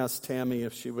going to ask Tammy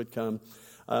if she would come,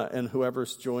 and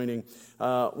whoever's joining.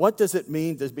 What does it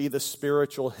mean to be the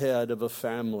spiritual head of a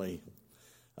family?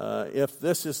 If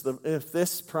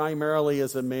this primarily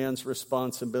is a man's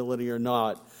responsibility or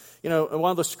not.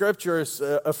 While the scriptures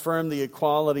affirm the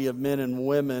equality of men and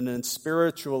women, and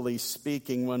spiritually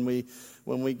speaking, when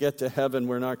we get to heaven,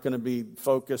 we're not going to be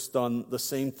focused on the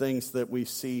same things that we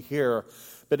see here.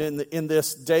 But in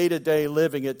this day-to-day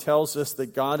living, it tells us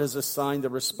that God has assigned the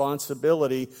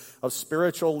responsibility of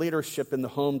spiritual leadership in the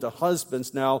home to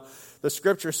husbands. Now, the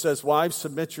scripture says, "Wives,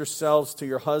 submit yourselves to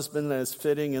your husband as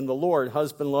fitting in the Lord.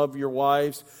 Husband, love your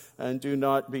wives and do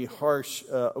not be harsh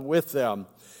with them."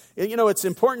 It's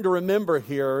important to remember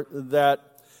here that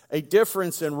a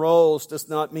difference in roles does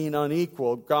not mean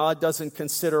unequal. God doesn't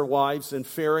consider wives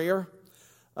inferior,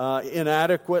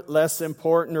 inadequate, less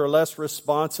important, or less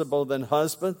responsible than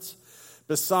husbands.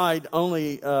 Beside,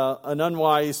 only an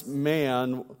unwise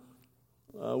man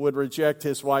would reject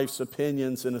his wife's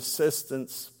opinions and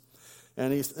assistance.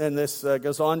 And this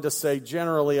goes on to say,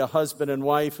 generally, a husband and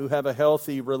wife who have a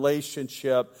healthy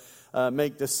relationship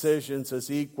make decisions as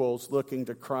equals, looking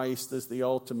to Christ as the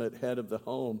ultimate head of the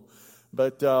home.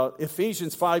 But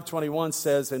Ephesians 5:21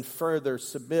 says, "And further,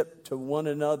 submit to one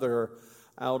another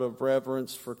out of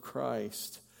reverence for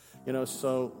Christ." As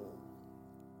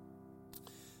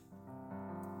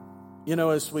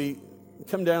we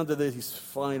come down to these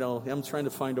final, I'm trying to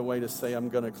find a way to say I'm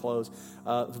going to close.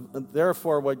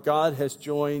 Therefore, what God has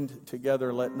joined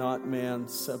together, let not man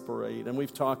separate. And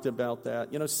we've talked about that.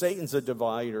 Satan's a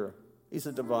divider. He's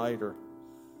a divider.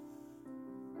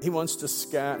 He wants to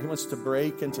scatter. He wants to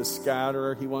break and to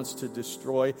scatter. He wants to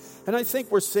destroy. And I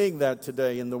think we're seeing that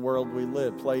today in the world we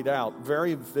live, played out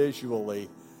very visually.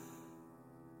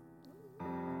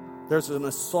 There's an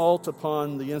assault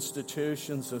upon the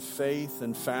institutions of faith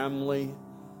and family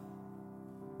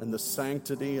and the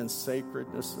sanctity and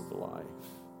sacredness of life.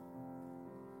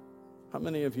 How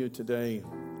many of you today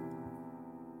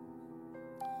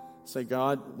say,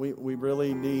 "God, we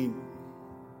really need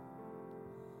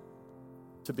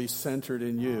to be centered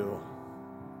in you,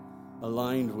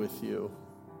 aligned with you"?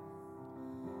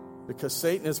 Because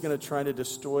Satan is going to try to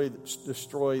destroy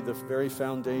the very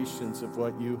foundations of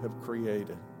what you have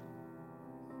created.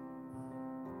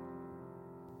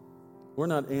 We're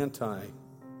not anti,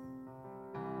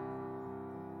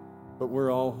 but we're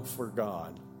all for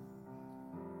God.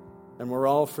 And we're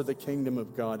all for the kingdom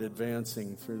of God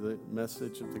advancing through the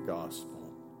message of the gospel.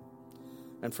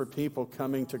 And for people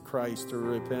coming to Christ through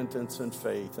repentance and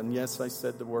faith. And yes, I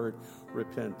said the word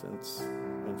repentance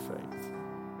and faith.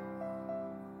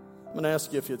 I'm going to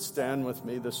ask you if you'd stand with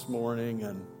me this morning.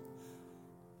 And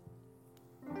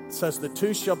it says, "The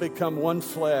two shall become one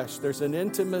flesh." There's an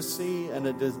intimacy and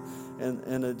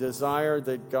a desire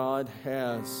that God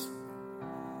has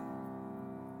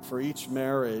for each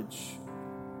marriage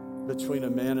between a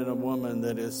man and a woman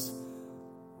that is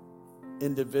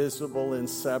indivisible,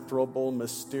 inseparable,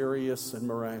 mysterious, and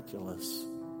miraculous.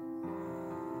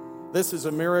 This is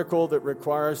a miracle that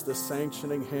requires the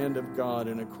sanctioning hand of God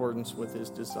in accordance with his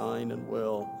design and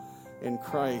will. In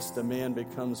Christ, a man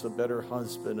becomes a better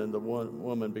husband and the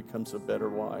woman becomes a better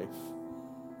wife.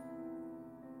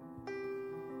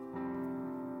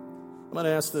 I'm going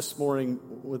to ask this morning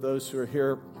with those who are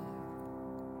here.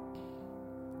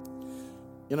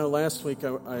 Last week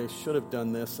I should have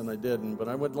done this and I didn't, but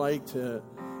I would like to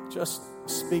just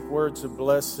speak words of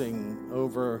blessing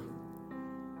over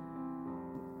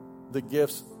the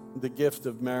gift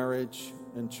of marriage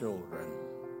and children.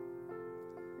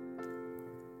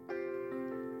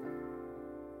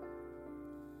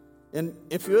 And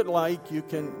if you would like, you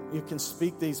can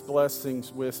speak these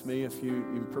blessings with me. If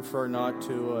you prefer not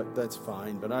to, that's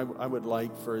fine. But I would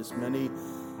like for as many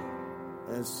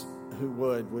as who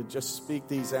would just speak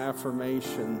these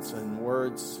affirmations and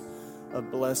words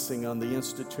of blessing on the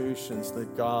institutions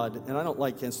that God, and I don't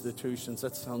like institutions,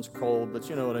 that sounds cold, but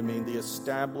you know what I mean, the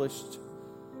established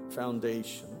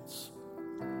foundations.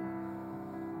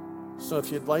 So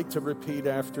if you'd like to repeat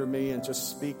after me and just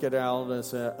speak it out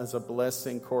as a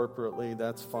blessing corporately,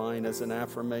 that's fine, as an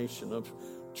affirmation of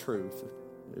truth.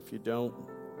 If you don't,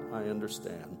 I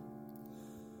understand.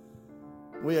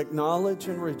 We acknowledge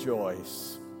and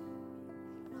rejoice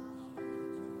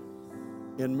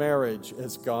in marriage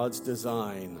as God's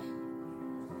design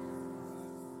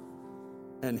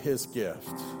and His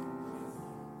gift.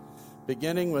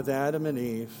 Beginning with Adam and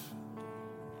Eve,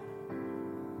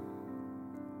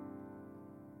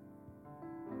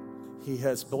 He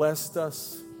has blessed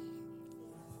us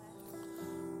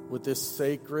with this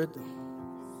sacred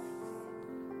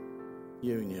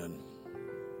union.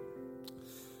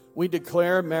 We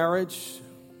declare marriage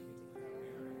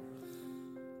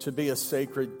to be a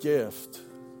sacred gift,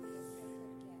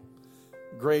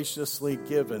 graciously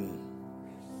given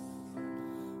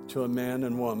to a man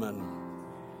and woman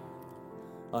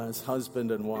as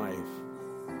husband and wife.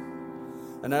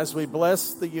 And as we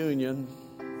bless the union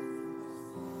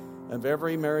of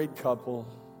every married couple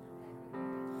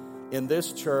in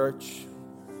this church,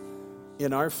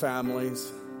 in our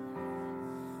families,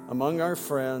 among our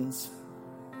friends,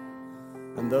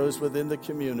 and those within the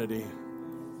community,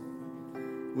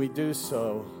 we do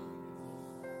so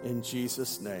in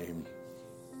Jesus' name.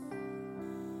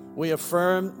 We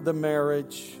affirm the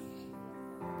marriage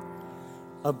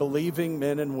of believing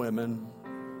men and women,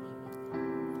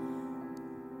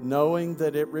 knowing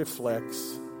that it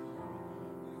reflects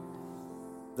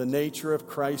the nature of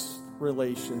Christ's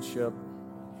relationship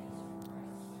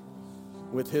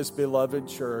with His beloved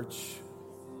church,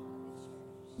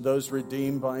 those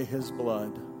redeemed by His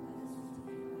blood.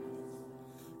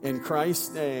 In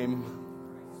Christ's name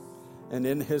and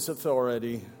in His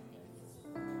authority,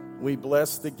 we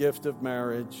bless the gift of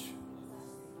marriage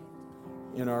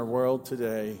in our world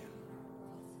today.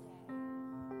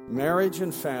 Marriage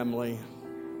and family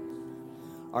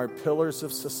are pillars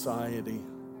of society,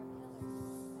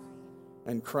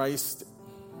 and Christ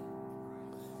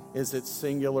is its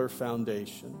singular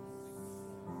foundation.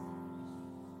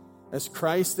 As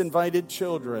Christ invited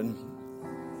children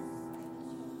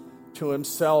to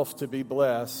Himself to be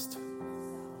blessed,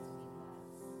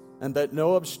 and that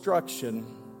no obstruction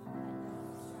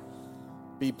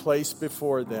be placed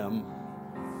before them,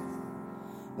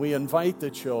 we invite the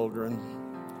children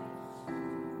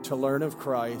to learn of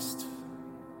Christ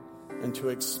and to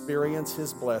experience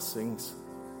His blessings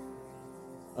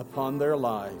upon their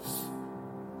lives.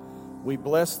 We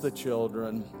bless the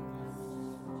children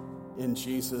in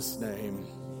Jesus' name.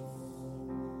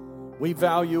 We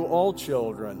value all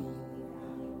children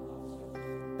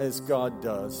as God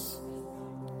does.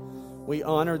 We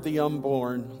honor the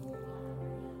unborn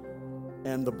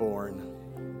and the born.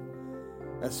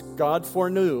 As God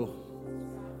foreknew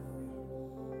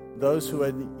those who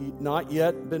had not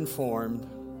yet been formed,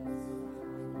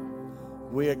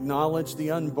 we acknowledge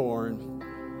the unborn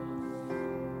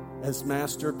as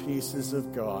masterpieces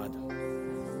of God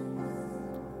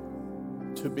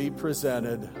to be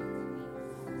presented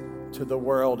to the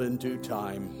world in due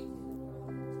time.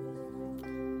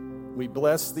 We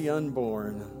bless the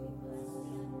unborn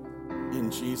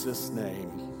in Jesus'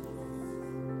 name.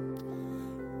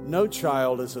 No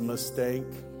child is a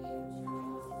mistake,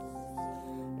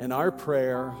 and our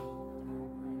prayer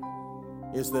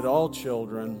is that all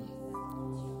children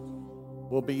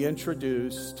will be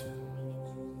introduced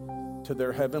to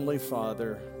their Heavenly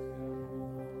Father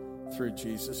through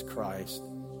Jesus Christ.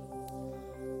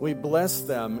 We bless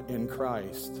them in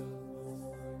Christ,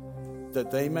 that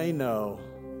they may know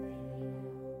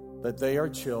that they are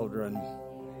children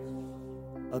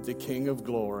of the King of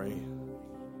Glory,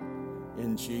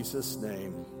 in Jesus'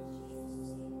 name,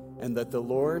 and that the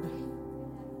Lord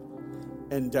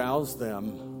endows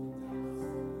them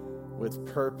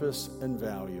with purpose and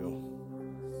value.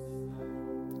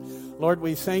 Lord,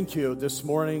 we thank You this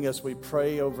morning as we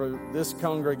pray over this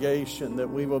congregation that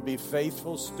we will be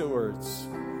faithful stewards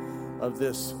of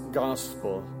this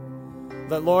gospel.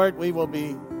 That, Lord, we will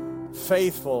be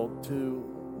faithful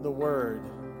to the word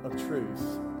of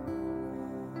truth.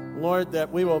 Lord,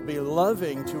 that we will be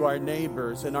loving to our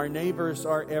neighbors, and our neighbors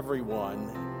are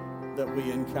everyone that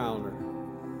we encounter.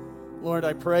 Lord,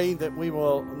 I pray that we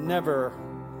will never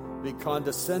be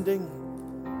condescending,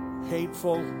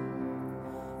 hateful,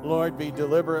 Lord, be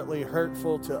deliberately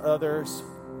hurtful to others,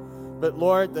 but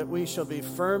Lord, that we shall be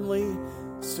firmly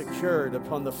secured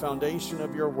upon the foundation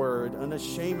of your word,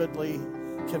 unashamedly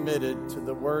committed to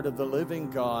the word of the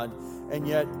living God, and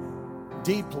yet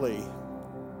deeply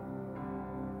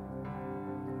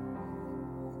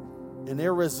and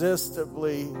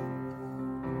irresistibly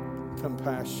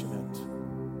compassionate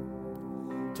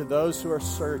to those who are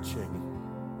searching,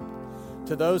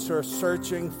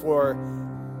 for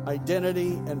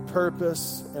identity and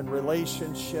purpose and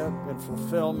relationship and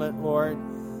fulfillment, Lord,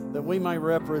 that we might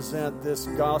represent this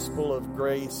gospel of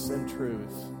grace and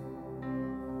truth.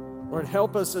 Lord,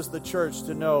 help us as the church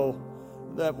to know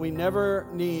that we never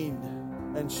need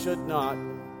and should not,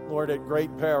 Lord, at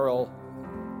great peril,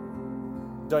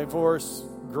 divorce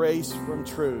grace from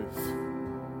truth.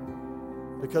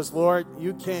 Because, Lord,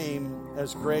 you came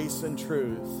as grace and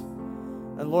truth.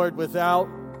 And, Lord, without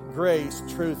grace,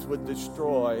 truth would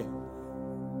destroy.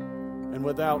 And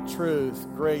without truth,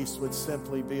 grace would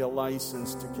simply be a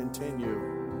license to continue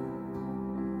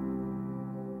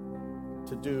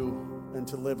to do and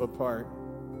to live apart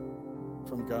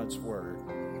from God's word.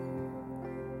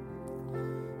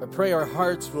 I pray our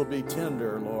hearts will be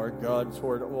tender, Lord God,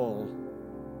 toward all.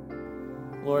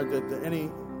 Lord, that any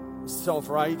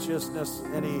self-righteousness,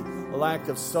 any lack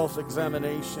of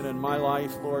self-examination in my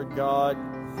life, Lord God,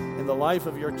 in the life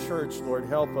of your church, Lord,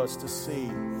 help us to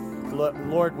see.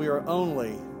 Lord, we are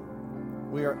only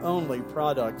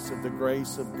products of the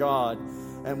grace of God,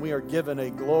 and we are given a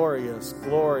glorious,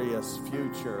 glorious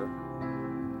future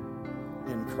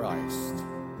in Christ.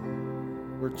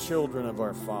 We're children of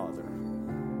our Father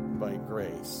by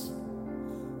grace.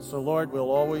 So, Lord,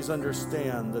 we'll always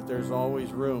understand that there's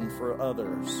always room for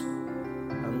others.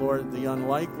 And, Lord, the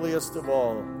unlikeliest of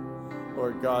all,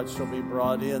 Lord God, shall be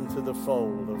brought into the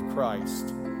fold of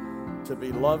Christ to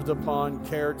be loved upon,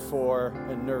 cared for,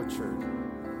 and nurtured.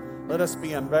 Let us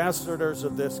be ambassadors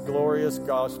of this glorious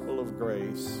gospel of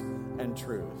grace and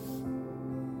truth.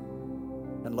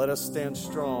 And let us stand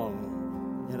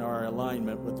strong in our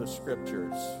alignment with the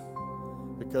Scriptures.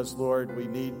 Because, Lord, we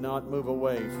need not move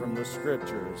away from the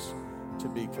Scriptures to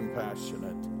be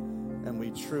compassionate. And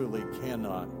we truly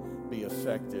cannot be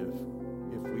effective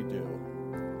if we do.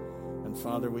 And,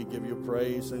 Father, we give you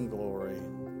praise and glory.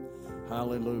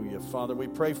 Hallelujah. Father, we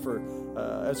pray for,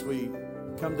 as we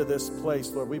come to this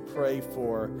place, Lord, we pray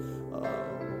for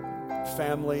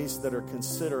families that are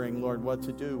considering, Lord, what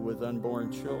to do with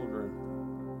unborn children.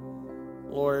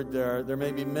 Lord, there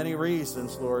may be many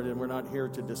reasons, Lord, and we're not here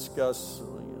to discuss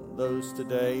those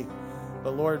today.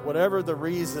 But, Lord, whatever the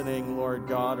reasoning, Lord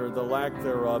God, or the lack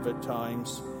thereof at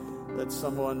times, that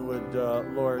someone would,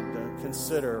 Lord,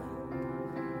 consider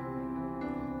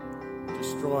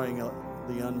destroying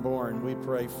the unborn, we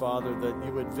pray, Father, that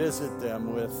you would visit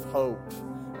them with hope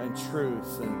and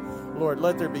truth. And, Lord,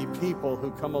 let there be people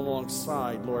who come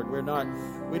alongside, Lord.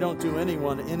 We don't do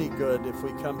anyone any good if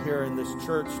we come here in this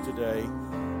church today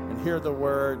and hear the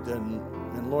word and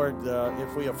Lord,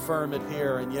 if we affirm it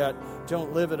here and yet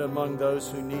don't live it among those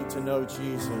who need to know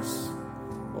Jesus,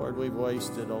 Lord, we've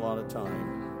wasted a lot of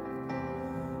time.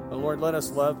 And Lord, let us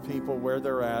love people where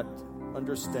they're at,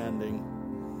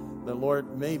 understanding that,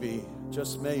 Lord, maybe,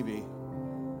 just maybe,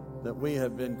 that we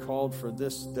have been called for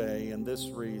this day and this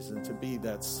reason to be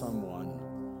that someone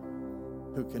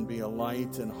who can be a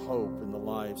light and hope in the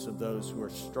lives of those who are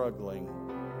struggling.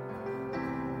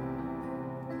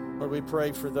 Lord, we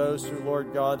pray for those who,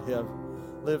 Lord God, have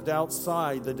lived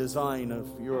outside the design of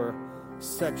your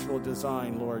sexual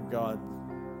design, Lord God.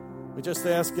 We just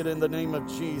ask it in the name of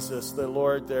Jesus that,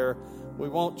 Lord, we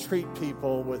won't treat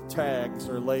people with tags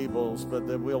or labels, but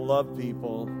that we'll love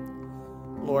people,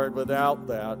 Lord, without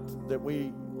that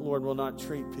we, Lord, will not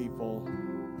treat people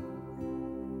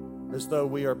as though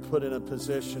we are put in a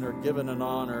position or given an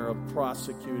honor of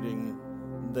prosecuting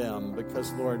them,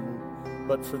 because, Lord,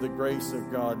 but for the grace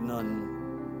of God,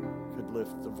 none could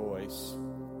lift the voice.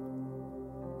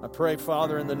 I pray,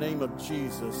 Father, in the name of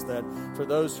Jesus, that for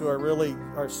those who are really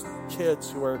our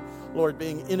kids who are, Lord,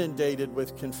 being inundated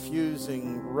with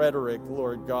confusing rhetoric,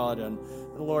 Lord God, and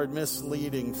Lord,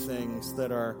 misleading things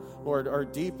that are, Lord, are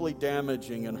deeply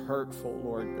damaging and hurtful,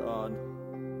 Lord God,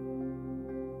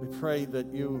 we pray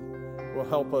that you will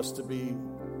help us to be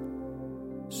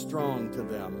strong to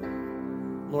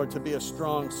them. Lord, to be a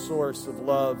strong source of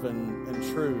love and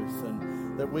truth. And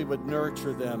that we would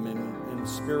nurture them in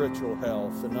spiritual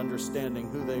health and understanding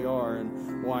who they are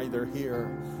and why they're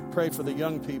here. Pray for the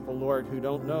young people, Lord, who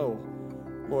don't know,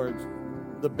 Lord,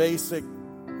 the basic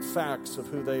facts of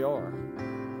who they are.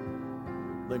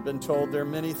 They've been told there are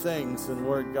many things, and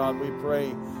Lord God, we pray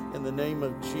in the name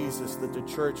of Jesus that the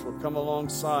church will come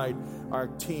alongside our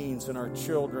teens and our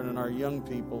children and our young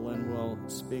people and will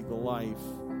speak life,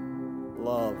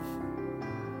 love,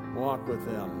 walk with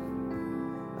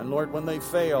them. And Lord, when they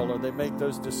fail or they make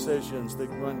those decisions that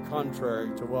run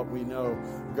contrary to what we know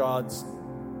God's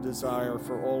desire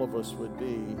for all of us would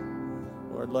be,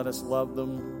 Lord, let us love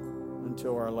them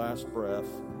until our last breath.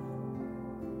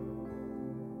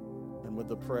 And with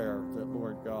the prayer that,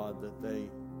 Lord God, that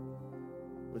they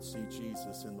would see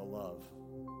Jesus in the love.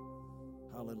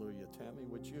 Hallelujah. Tammy,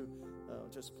 would you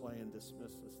just play and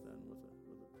dismiss us then with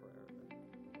a prayer?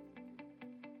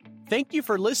 Thank you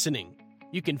for listening.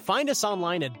 You can find us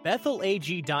online at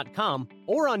bethelag.com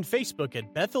or on Facebook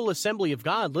at Bethel Assembly of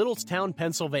God, Littlestown,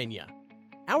 Pennsylvania.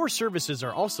 Our services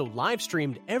are also live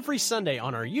streamed every Sunday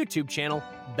on our YouTube channel,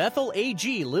 Bethel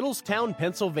AG, Littlestown,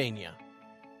 Pennsylvania.